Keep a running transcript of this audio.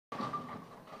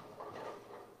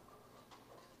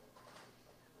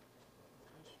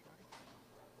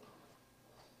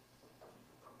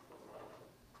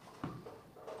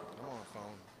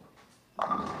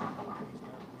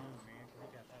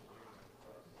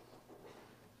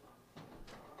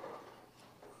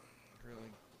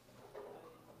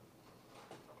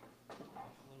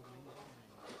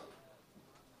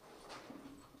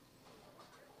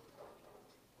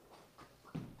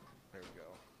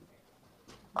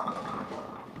All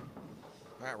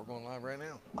right, we're going live right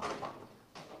now.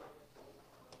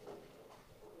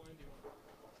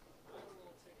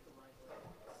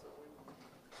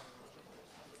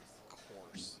 Of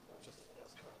course.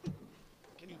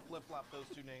 Can you flip flop those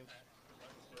two names?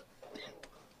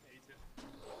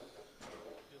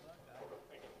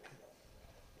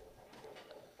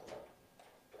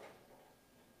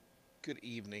 Good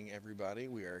evening, everybody.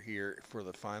 We are here for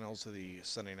the finals of the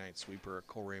Sunday Night Sweeper at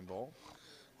Coleraine Bowl.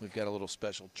 We've got a little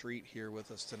special treat here with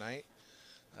us tonight.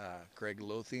 Greg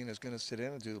Lothian is going to sit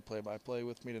in and do the play-by-play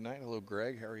with me tonight. Hello,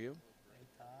 Greg. How are you? Hey,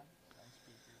 Todd. Nice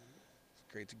to be here with you.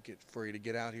 It's great to get for you to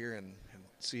get out here and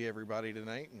see everybody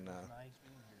tonight. And Nice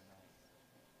being here tonight.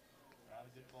 A lot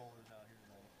of good bowlers out here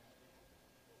tonight.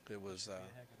 it was, Should be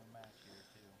a heck of a match here,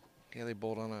 too. yeah, they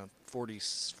bowled on a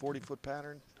 40-foot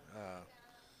pattern,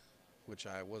 which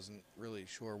I wasn't really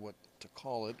sure what to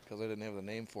call it because I didn't have the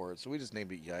name for it. So we just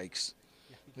named it Yikes.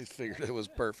 We figured it was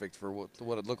perfect for what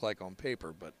it looked like on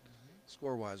paper, but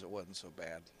score-wise, it wasn't so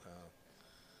bad.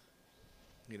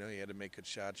 You had to make good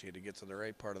shots. You had to get to the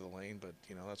right part of the lane, but,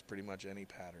 that's pretty much any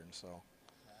pattern. So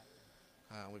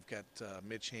we've got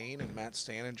Mitch Hehn and Matt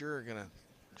Staninger are going to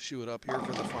shoe it up here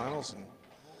for the finals. And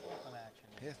Welcome action.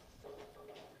 yeah,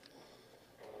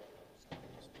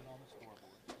 Spin on the scoreboard.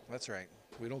 that's right.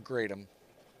 We don't grade him.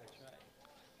 That's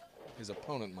right. His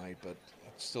opponent might, but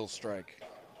still strike.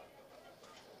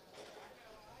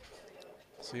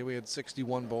 See, we had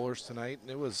 61 bowlers tonight,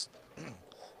 and it was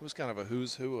kind of a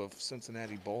who's who of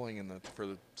Cincinnati bowling for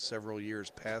the several years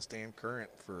past and current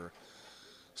for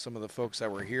some of the folks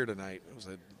that were here tonight. It was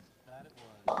That it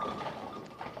was.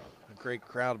 a great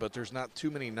crowd, but there's not too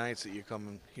many nights that you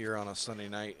come here on a Sunday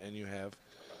night and you have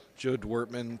Joe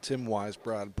Dwertman, Tim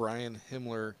Weisbrod, Brian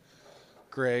Himmler,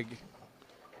 Greg,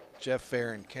 Jeff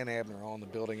Fair, and Ken Abner all in the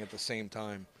building at the same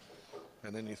time.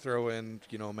 And then you throw in,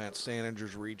 Matt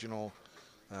Staninger's regional.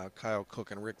 Kyle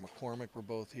Cook and Rick McCormick were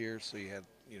both here, so you had,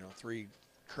 three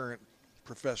current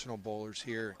professional bowlers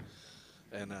here,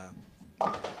 and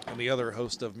the other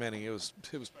host of many. It was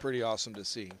pretty awesome to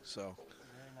see. So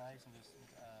Very nice, and just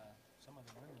some of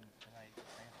the women tonight,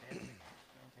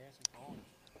 fantastic bowlers.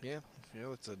 yeah,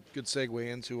 that's a good segue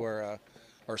into our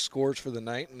scores for the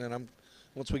night, and then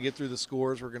once we get through the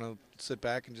scores, we're gonna sit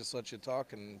back and just let you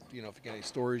talk, and if you got any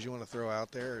stories you want to throw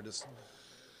out there, or just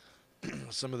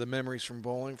some of the memories from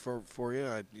bowling for you.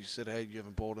 You said, hey, you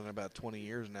haven't bowled in about 20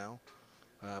 years now,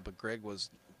 but Greg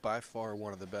was by far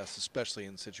one of the best, especially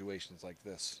in situations like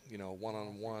this.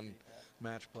 One-on-one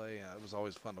match play. It was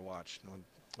always fun to watch.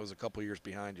 It was a couple years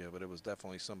behind you, but it was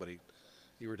definitely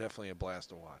you were definitely a blast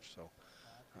to watch. So,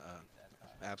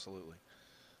 absolutely.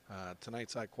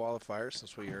 Tonight's high qualifier,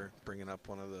 since we are bringing up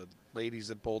one of the ladies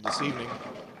that bowled this evening,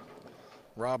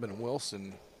 Robin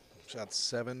Wilson. Shot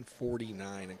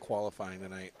 749 in qualifying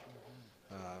tonight.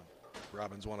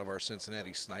 Robin's one of our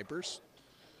Cincinnati snipers.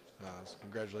 So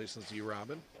congratulations to you,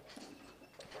 Robin.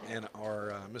 And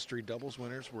our mystery doubles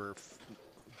winners were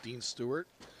Dean Stewart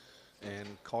and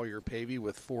Collier Pavey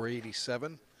with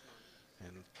 487.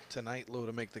 And tonight, low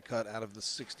to make the cut out of the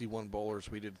 61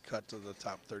 bowlers we did cut to the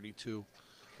top 32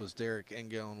 was Derek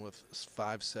Engelen with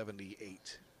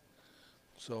 578.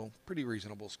 So pretty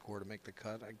reasonable score to make the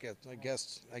cut. I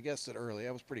guessed it early.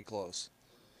 I was pretty close.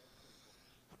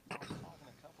 I was talking to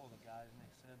a couple of the guys, and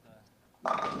they said the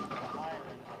higher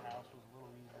end of the house was a little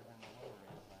easier than the lower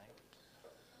end, I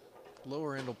think.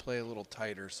 Lower end will play a little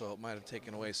tighter, so it might have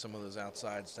taken away some of those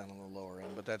outsides down on the lower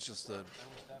end. But that's just That was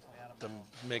definitely out of the bounds.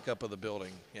 makeup of the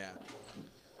building. Yeah.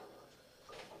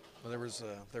 Well, there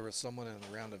was someone in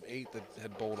the round of 8 that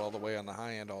had bowled all the way on the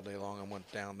high end all day long and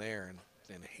went down there and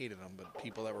hated them. But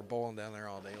people that were bowling down there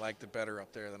all day liked it better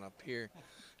up there than up here.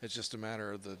 It's just a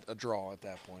matter of a draw at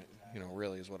that point.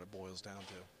 Really is what it boils down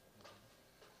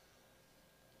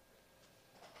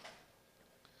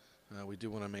to. We do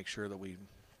want to make sure that we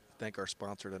thank our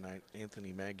sponsor tonight,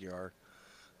 Anthony Magyar,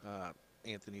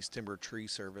 Anthony's Timber Tree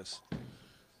Service.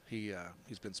 He's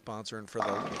been sponsoring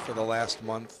for the last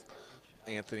month.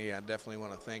 Anthony, I definitely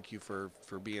want to thank you for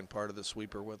being part of the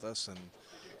sweeper with us and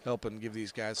helping give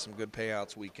these guys some good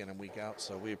payouts week in and week out.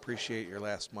 So we appreciate your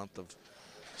last month of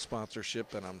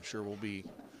sponsorship, and I'm sure we'll be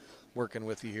working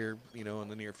with you here, in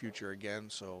the near future again.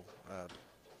 So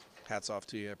hats off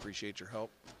to you. I appreciate your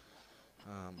help.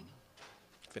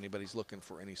 If anybody's looking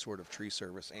for any sort of tree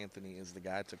service, Anthony is the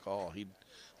guy to call.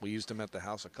 We used him at the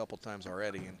house a couple times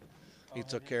already, and he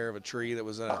took care of a tree that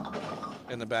was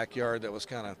in the backyard that was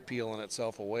kind of peeling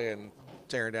itself away and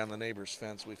tearing down the neighbor's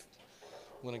fence.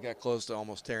 When it got close to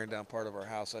almost tearing down part of our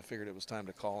house, I figured it was time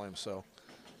to call him. So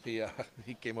he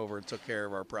came over and took care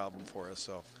of our problem for us.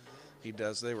 So He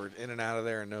does. They were in and out of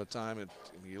there in no time.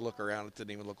 You look around, it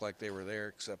didn't even look like they were there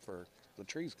except for the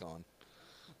trees gone.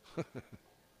 I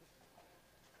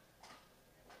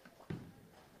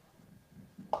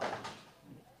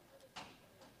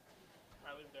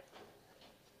live there.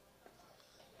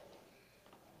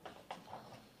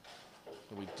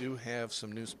 We do have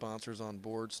some new sponsors on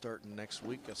board starting next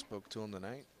week. I spoke to him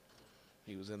tonight.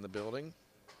 He was in the building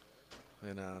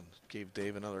and gave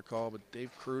Dave another call. But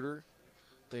Dave Kruder,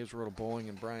 Dave's World of Bowling,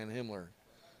 and Brian Himmler,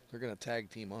 they're going to tag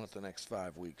team on it the next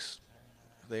 5 weeks.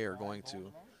 They are going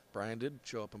to. Brian did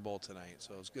show up and bowl tonight,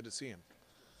 so it was good to see him.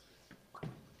 I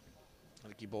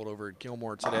think he bowled over at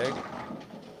Gilmore today.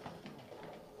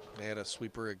 They had a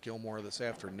sweeper at Gilmore this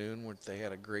afternoon, which they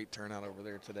had a great turnout over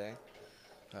there today.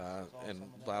 And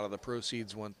a lot of the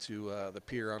proceeds went to the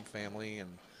Piron family,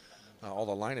 and all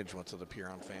the lineage went to the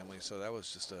Piron family. So that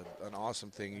was just an awesome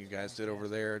thing you guys did over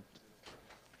there.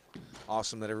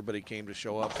 Awesome that everybody came to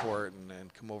show up for it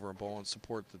and come over and bowl and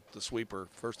support the sweeper,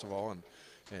 first of all, and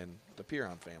the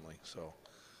Piron family. So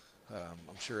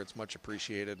I'm sure it's much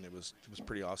appreciated, and it was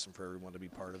pretty awesome for everyone to be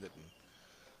part of it.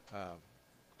 And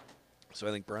so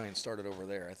I think Brian started over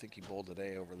there. I think he bowled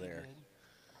today over there.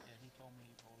 Yeah, he told me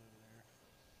he bowled over there.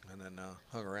 And then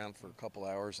hung around for a couple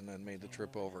hours and then made the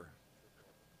trip over.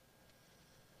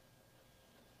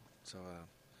 So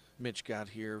Mitch got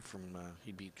here from,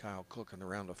 he beat Kyle Cook in the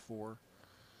round of 4.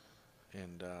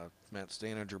 And Matt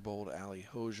Staninger bowled Allie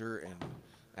Hosier, and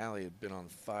Allie had been on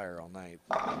fire all night.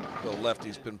 The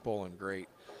lefty's been bowling great.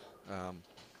 Had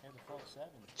the front 7.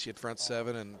 She had front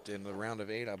 7 and in the round of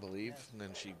 8, I believe. And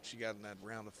then she got in that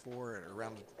round of 4,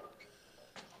 or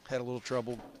had a little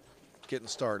trouble getting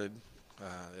started.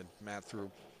 And Matt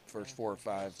threw first 4 or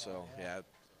 5, so yeah,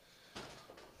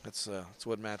 that's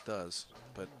what Matt does.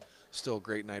 But still a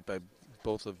great night by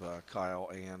both of Kyle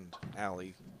and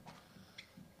Allie.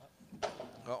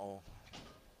 Uh-oh.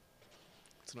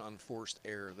 It's an unforced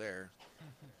error there.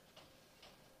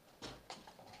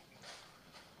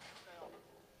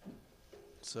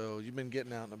 So you've been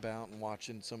getting out and about and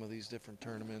watching some of these different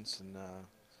tournaments, and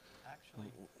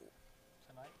Actually,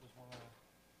 tonight was one of the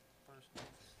first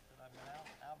nights that I've been out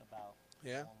and about.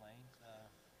 Yeah? On lanes.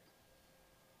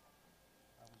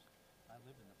 I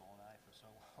lived in the bowling alley for so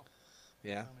long.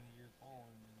 yeah, So many years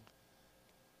bowling, and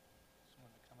just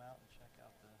wanted to come out and check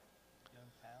out the young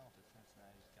talent that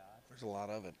Cincinnati's got. there's a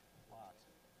lot of it. Lots.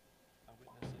 I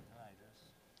witnessed it tonight.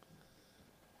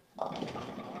 Bowling is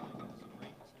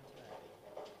great in Cincinnati.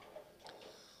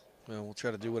 Well, we'll try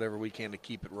to do whatever we can to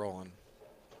keep it rolling.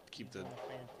 Keep He's the doing a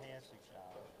fantastic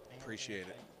job. appreciate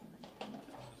it. From the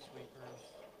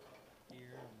sweepers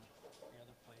here and the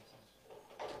other places.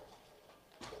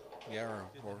 Yeah,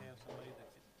 Good or to have somebody that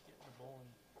could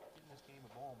getting this game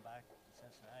of bowling back to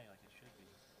Cincinnati like it should be.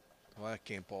 well, I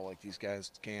can't bowl like these guys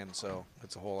can, so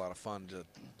it's a whole lot of fun to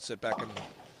sit back and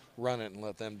run it and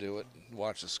let them do it and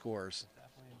watch the scores.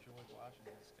 Definitely enjoyed watching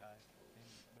these guys and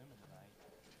women tonight.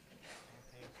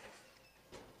 Fantastic.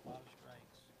 A lot of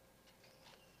strikes.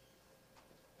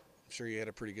 I'm sure you had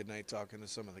a pretty good night talking to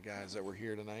some of the guys that were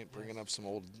here tonight, bringing up some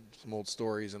old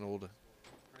stories and old.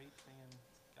 Great seeing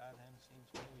guys I haven't seen in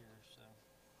 20 years, so.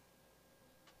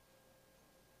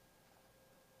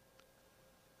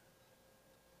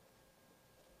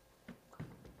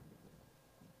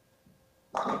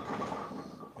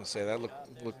 I'm gonna say that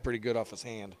looked pretty good off his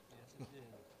hand. Yes, it did.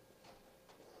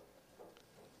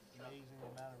 Amazing the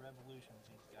amount of revolutions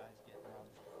these guys get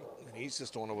on. And he's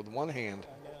just doing it with one hand.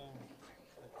 I know.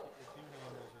 The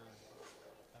two-handers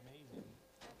are amazing.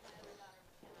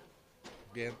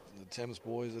 Yeah, the Tim's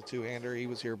boy is a two-hander. He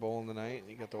was here bowling tonight.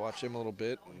 You got to watch him a little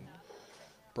bit. And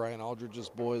Brian Aldridge's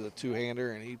boy is a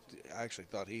two-hander, and I actually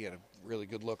thought he had a really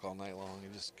good look all night long. He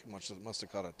just must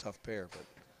have caught a tough pair, but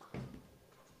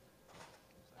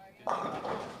Good shot.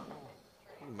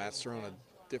 Matt's throwing a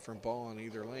different ball in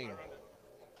either lane.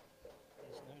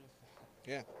 Just noticed.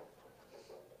 Yeah.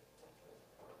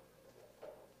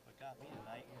 What got me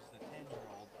tonight was the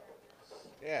 10-year-old.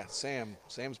 Yeah, Sam.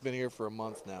 Sam's been here for a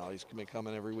month now. He's been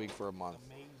coming every week for a month.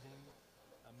 Amazing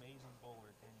bowler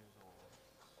at 10 years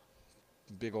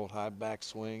old. Big old high back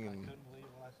swing I and couldn't believe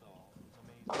what I saw. It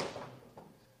was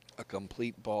amazing. a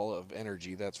complete ball of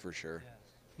energy, that's for sure.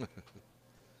 Yes.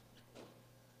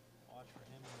 Watch for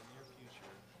him in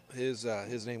the near future.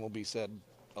 His name will be said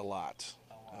a lot.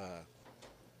 A lot.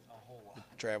 A whole lot.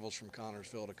 Travels from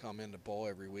Connorsville to come in to bowl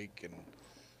every week, and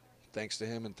thanks to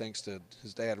him and thanks to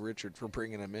his dad Richard for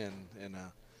bringing him in. And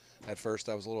at first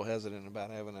I was a little hesitant about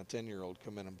having a 10-year-old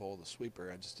come in and bowl the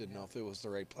sweeper. I just didn't know if it was the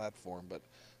right platform, but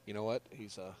you know what?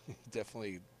 He's he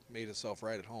definitely made himself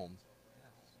right at home. Yes.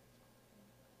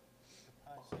 Could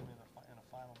probably see him in a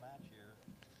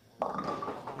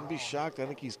I'd be shocked. I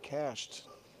think he's cashed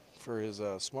for his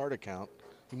smart account.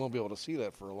 He won't be able to see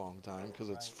that for a long time because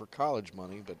it's Right. for college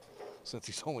money. But since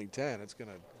he's only 10, it's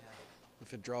gonna. Yeah.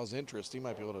 If it draws interest, he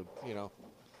might be able to,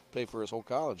 pay for his whole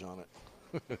college on it.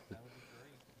 That would be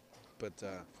great.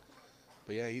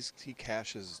 But yeah, he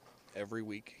cashes every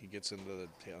week. He gets into the.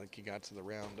 I think he got to the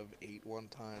round of 8 one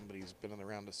time, but he's been in the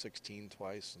round of 16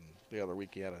 twice. And the other week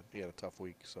he had a tough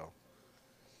week. So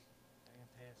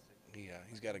Fantastic.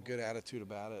 he's got a good attitude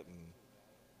about it, and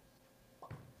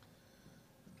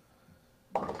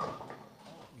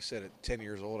he said at 10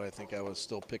 years old, I think I was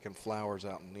still picking flowers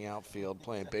out in the outfield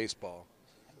playing baseball.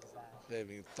 Exactly. I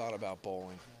haven't even thought about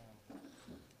bowling. Yeah. I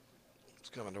was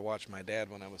coming to watch my dad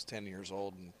when I was 10 years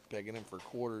old and begging him for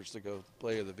quarters to go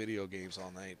play the video games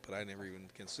all night, but I never even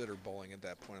considered bowling at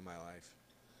that point in my life.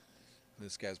 And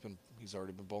this he's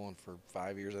already been bowling for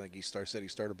 5 years. I think said he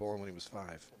started bowling when he was 5.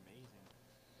 It's amazing.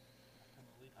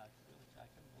 I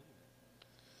couldn't believe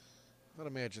it. I'd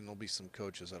imagine there'll be some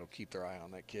coaches that'll keep their eye on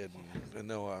that kid, and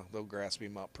they'll grasp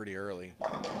him up pretty early.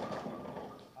 Pocket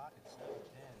 7, 10.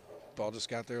 Ball just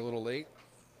got there a little late.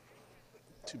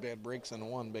 2 bad breaks and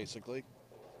 1, basically.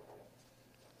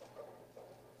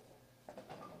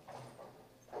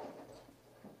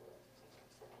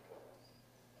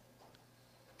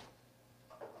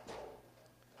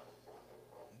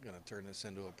 I'm going to turn this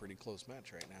into a pretty close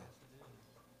match right now.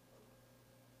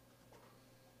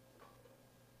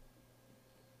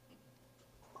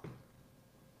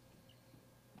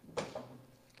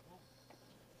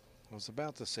 I was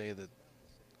about to say that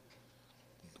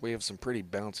we have some pretty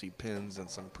bouncy pins and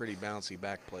some pretty bouncy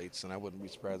back plates, and I wouldn't be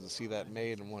surprised to see that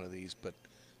made in one of these, but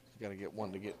you got to get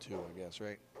one to get two, I guess,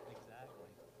 right? Exactly.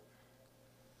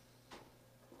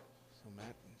 So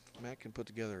Matt can put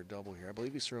together a double here. I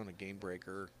believe he's throwing a game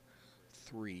breaker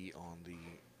 3 on the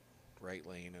right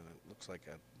lane, and it looks like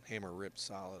a hammer ripped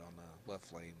solid on the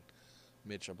left lane.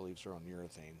 Mitch, I believe, is throwing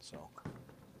urethane, so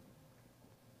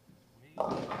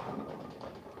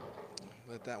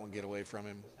let that one get away from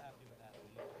him. Happy with that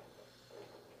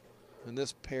lead. And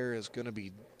this pair is going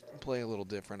to play a little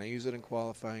different. I use it in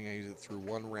qualifying. I use it through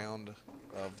one round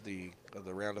of the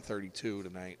round of 32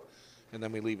 tonight, and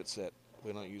then we leave it sit.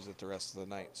 We don't use it the rest of the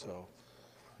night, so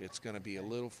it's going to be a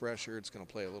little fresher. It's going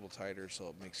to play a little tighter, so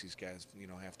it makes these guys,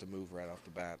 have to move right off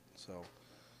the bat. So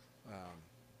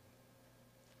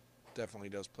definitely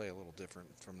does play a little different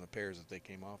from the pairs that they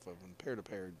came off of. And pair to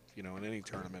pair, in any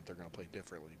tournament, they're going to play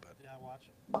differently. But Yeah, I watch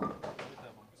them. Both of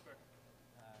them. They're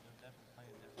definitely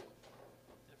playing different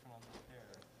on this pair.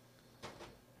 In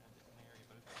a different area.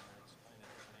 Both of them are explaining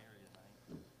a different area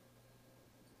tonight.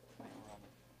 They were on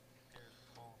the pairs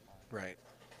qualifying. right.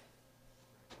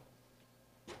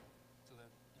 So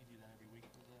that you do that every week?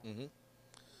 Was that?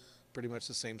 Pretty much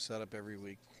the same setup every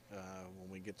week. When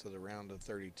we get to the round of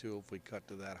 32, if we cut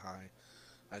to that high,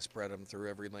 I spread them through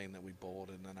every lane that we bowled,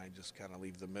 and then I just kind of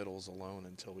leave the middles alone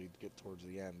until we get towards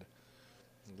the end.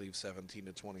 And leave 17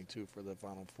 to 22 for the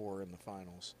final 4 in the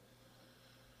finals.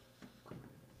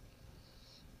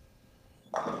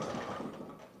 You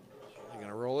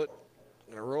gonna roll it?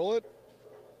 Gonna roll it?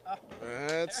 Oh,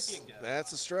 That's there you go.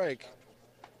 that's a strike.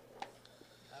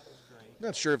 That was great.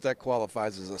 Not sure if that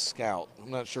qualifies as a scout.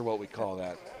 I'm not sure what we call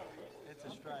that. It's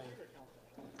a strike.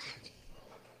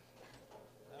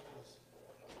 That was.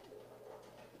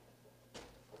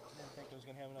 I didn't think I was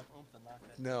going to have enough oomph to knock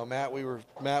that. No, Matt, we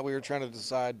were trying to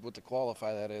decide what to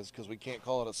qualify that is because we can't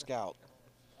call it a scout.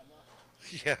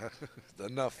 Yeah,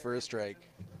 enough for a strike.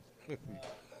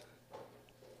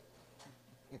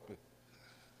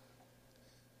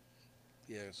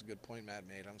 Yeah, it's a good point Matt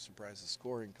made. I'm surprised the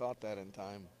scoring caught that in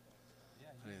time. Yeah,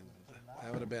 I you mean, put a that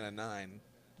knock would have been a 9.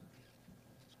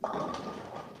 hair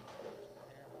high.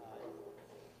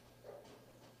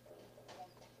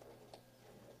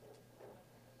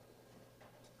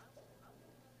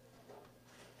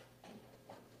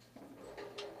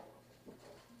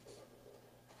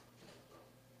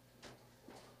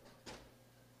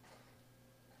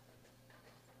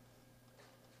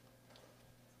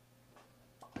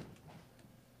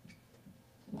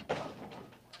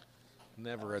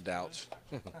 Never a doubt.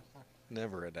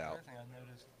 Never a doubt. Another thing I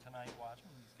noticed tonight watching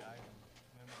these guys,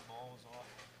 and when the ball was off,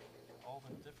 all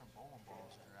the different bowling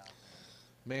balls that are out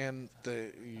there. Man,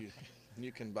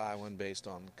 you can buy one based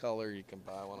on color. You can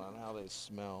buy one on how they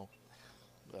smell.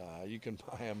 You can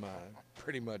buy them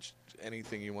pretty much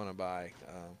anything you want to buy.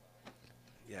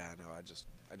 Yeah, no, I just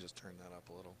turned that up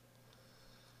a little.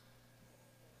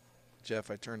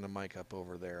 Jeff, I turned the mic up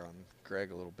over there on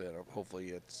Greg a little bit. Hopefully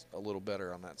it's a little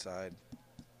better on that side.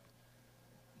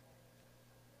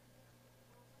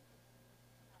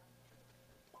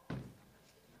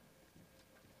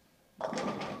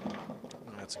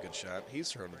 that's a good shot.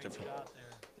 He's throwing a Great different. shot there.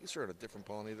 He's throwing a different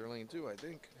ball in either lane too, I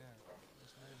think. Yeah,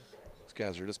 just noticed. These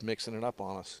guys are just mixing it up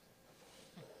on us.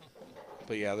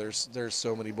 But yeah, there's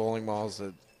so many bowling balls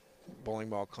that bowling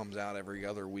ball comes out every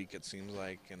other week, it seems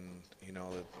like, and you know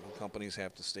the companies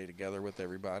have to stay together with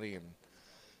everybody and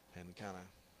kind of.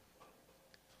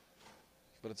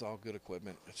 But it's all good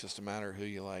equipment. It's just a matter of who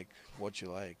you like, what you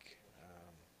like.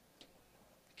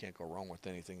 You can't go wrong with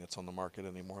anything that's on the market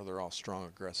anymore. They're all strong,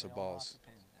 aggressive They all knock balls. the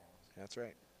pins down. That's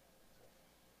right.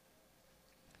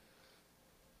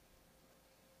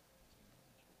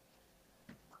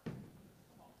 That's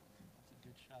a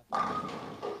good shot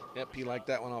there. Yep, he liked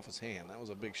that one off his hand. That was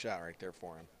a big shot right there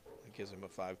for him. It gives him a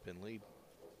 5-pin lead.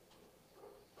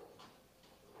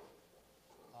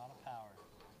 A lot of power.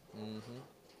 Mm-hmm.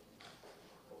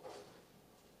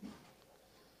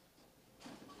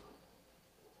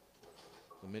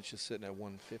 The Mitch is sitting at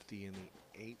 150 in the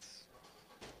 8th.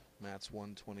 Matt's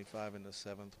 125 in the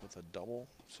 7th with a double.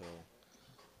 So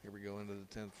here we go into the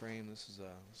 10th frame. This is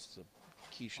a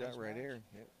key shot Close right match. here.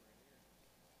 Yep.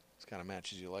 It's kind of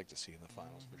matches you like to see in the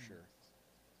finals for sure.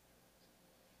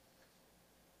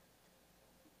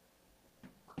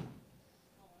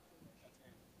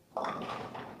 Got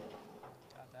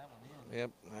that one in.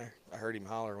 Yep, I heard him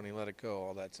holler when he let it go.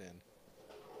 All that's in.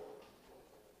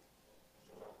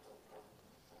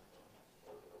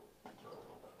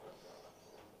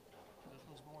 This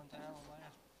one's going down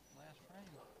last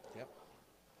frame. Yep.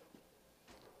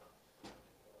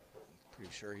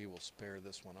 Pretty sure he will spare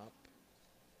this one up.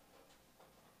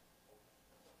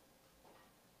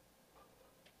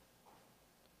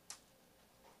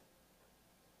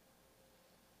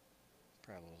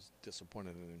 Probably was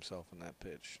disappointed in himself in that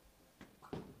pitch.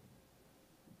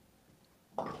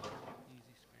 Easy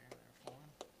spare there for him.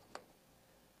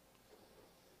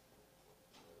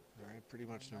 All right, pretty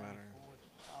much no matter. 94 is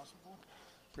possible.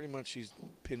 Pretty much he's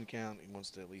pin count. He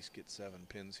wants to at least get 7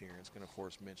 pins here. It's going to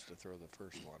force Mitch to throw the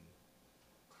first one.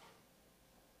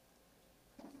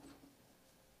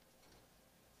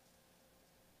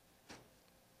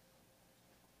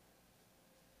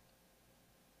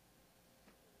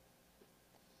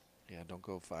 Yeah, don't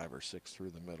go 5 or 6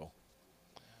 through the middle.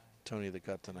 Tony the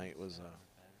cut tonight was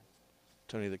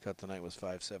Tony the cut tonight was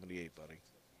 578, buddy.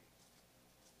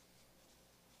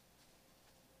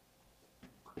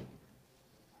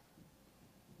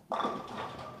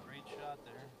 Great shot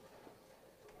there.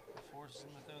 It forces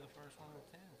him to throw the first one in the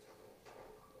 10th.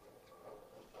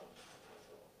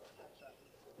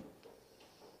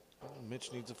 Well,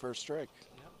 Mitch needs a first strike.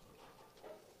 Yep.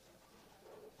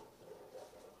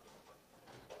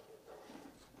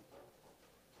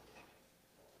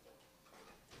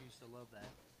 I used to love that.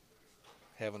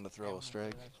 Having to throw Having a to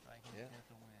strike. that strike in the Yeah. 10th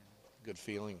to win. Good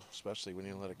feeling, especially when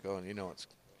you let it go and you know it's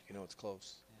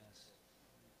close. Yes.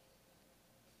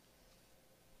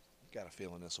 Got a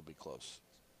feeling this will be close.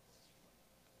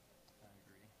 I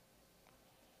agree.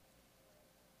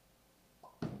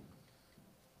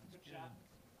 That's good.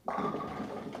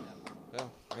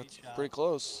 Well, Great that's shot. pretty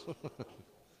close.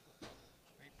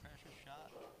 Great pressure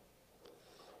shot.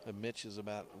 And Mitch is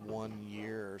about 1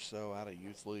 year or so out of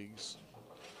youth leagues.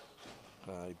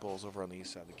 He bowls over on the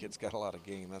east side. The kid's got a lot of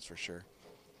game, that's for sure.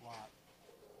 Lot.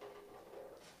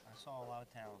 I saw a lot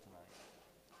of talent tonight.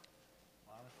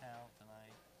 A lot of talent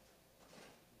tonight.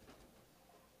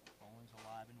 Bowling's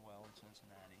alive and well in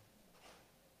Cincinnati.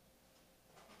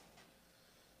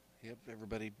 Yep,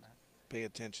 everybody pay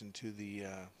attention to the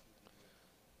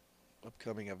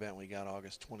upcoming event we got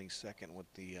August 22nd with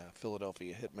the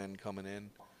Philadelphia Hitmen coming in.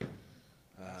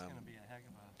 That's going to be a heck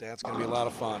of a. That's going to be a lot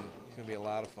of fun. It's going to be a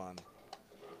lot of fun.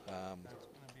 That's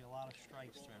going to be a lot of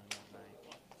strikes thrown that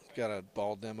night. Got a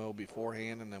ball demo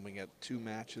beforehand, and then we got 2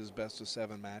 matches, best of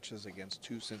 7 matches against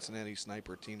 2 Cincinnati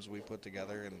sniper teams we put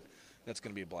together, and that's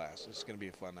going to be a blast. It's going to be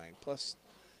a fun night. Plus,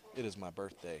 it is my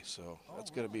birthday, so that's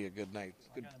going to be a good night.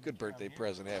 I gotta make Good sure I'm birthday here.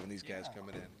 present having these guys Yeah.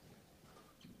 coming in.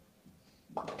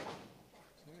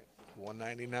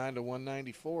 199 to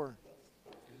 194.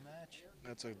 Good match.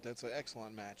 That's an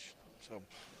excellent match. So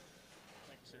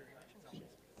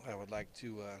I would like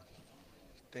to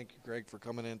thank you, Greg, for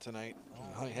coming in tonight,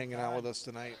 hanging out with us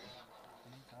tonight.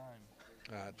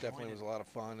 Anytime. Definitely was a lot of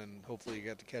fun, and hopefully you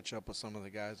got to catch up with some of the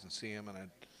guys and see them. And I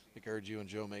think I heard you and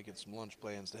Joe making some lunch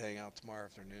plans to hang out tomorrow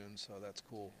afternoon, so that's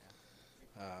cool.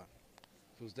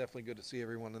 It was definitely good to see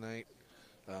everyone tonight.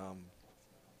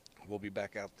 We'll be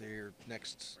back out there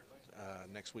next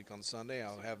week on Sunday.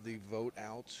 I'll have the vote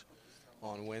out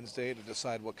on Wednesday to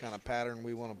decide what kind of pattern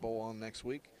we want to bowl on next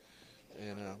week,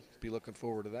 and be looking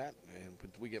forward to that. And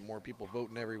we get more people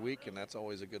voting every week, and that's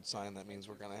always a good sign. That means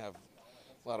we're going to have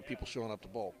a lot of people showing up to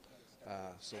bowl.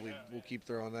 So we'll keep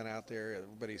throwing that out there.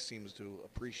 Everybody seems to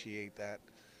appreciate that,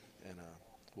 and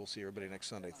we'll see everybody next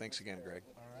Sunday. Thanks again, Greg.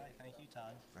 All right, thank you,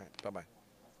 Todd. All right, bye-bye.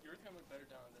 Your earth look better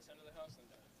down on this end of the house than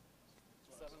that.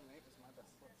 7 and 8 is my best.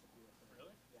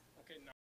 Really? Yeah. Okay,